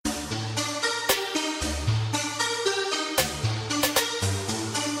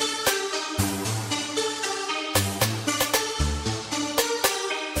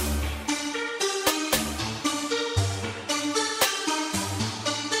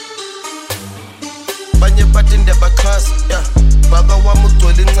abanye bathi ndiyabaxhasa, yeah. Baba wami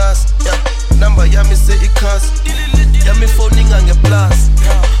ugcwele incasa, yeah. Number yami se-ikhasi, yami phoninga ngeplus,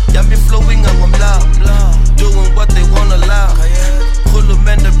 yami flowinga ngomlabo, doing what they wanna allow.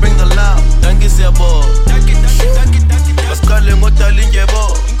 Khulumende bring the loud, danki siyabonga. Basiqale ngodarling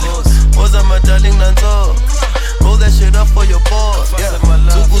yebo, oza my darling nanzo. Roll that shit up for your boss, yeah.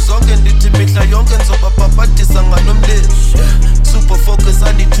 Zuku zonke ndithi mihla yonke nzobapapatisa nganomlilo, yeah. Super focus,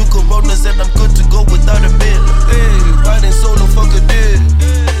 I need 2 coronas and I'm good to go without a meal. Hey, riding solo, fuck a deal.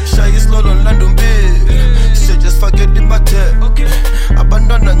 Shy is low on London Bill. Shit just forget in my tech.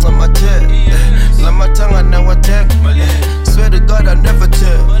 Abandon on my tech. Lamatanga now attack. Swear to God I never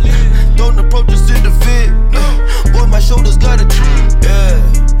tell. Don't approach us in the vid. Boy my shoulders got a trip. Yeah,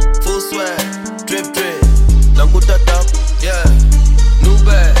 full swag, drip drip. Utatako, yeah. New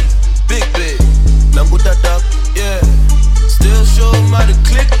bag, big big. Utatako, yeah. Still show 'em how to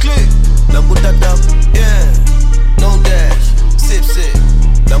click click. Utatako, yeah. No dash, sip sip.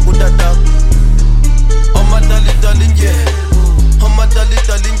 Utatako. Oh my darling, yeah. Oh my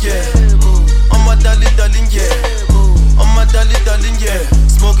darling, yeah. Oh my darling, yeah. Oh my darling, yeah.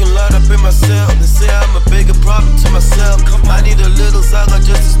 Smoking loud up in my cell. They say I'm a bigger problem to myself. I need a little Zaga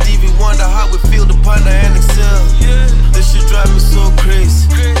just to Stevie Wonder how we feel the partner and excel. This shit drive me so crazy.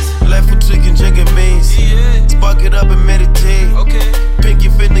 Life for chicken, chicken maze. Spark it up and meditate. Pinky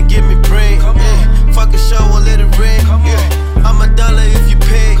finna give me brain. Yeah. Fuck a shower, let it rain. Yeah. I'm $1 if you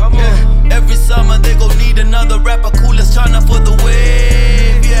pay. Yeah. Every summer they gon' need another rapper cool as China for the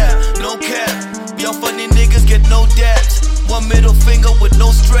wave. Yeah, no cap. Y'all funny niggas get no daps. One middle finger with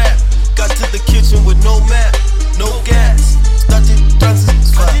no strap. Got to the kitchen with no map, no gas. Started dancing,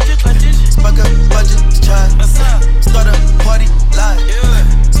 spark a budget child. Start a party live.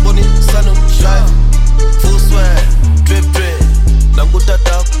 Spoonie, sun on drive. Full swag, drip drip.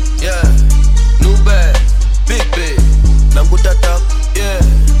 Utatako, yeah. New bag, big big. Utatako, yeah.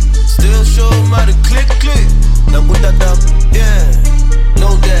 Still show 'em how to click click. Utatako, yeah.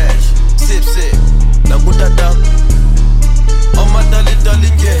 No dash, sip sip. Utatako. Oh my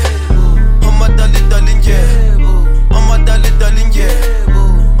darling, yeah. Oh my darling, yeah. Oh my darling, yeah.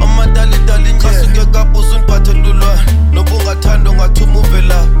 Oh my darling, yeah. Kasuke kabuza uniphathe ndulwa. Nobungathanda ungathuma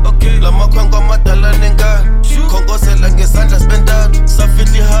uvela. Lamakhwenkwe amadala nengane. Khongozela ngesandla sibentathu.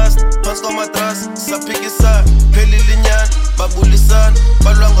 Safihla ihasi, phansi kwamatras. Saphikisana, phelile inyani. Babulisa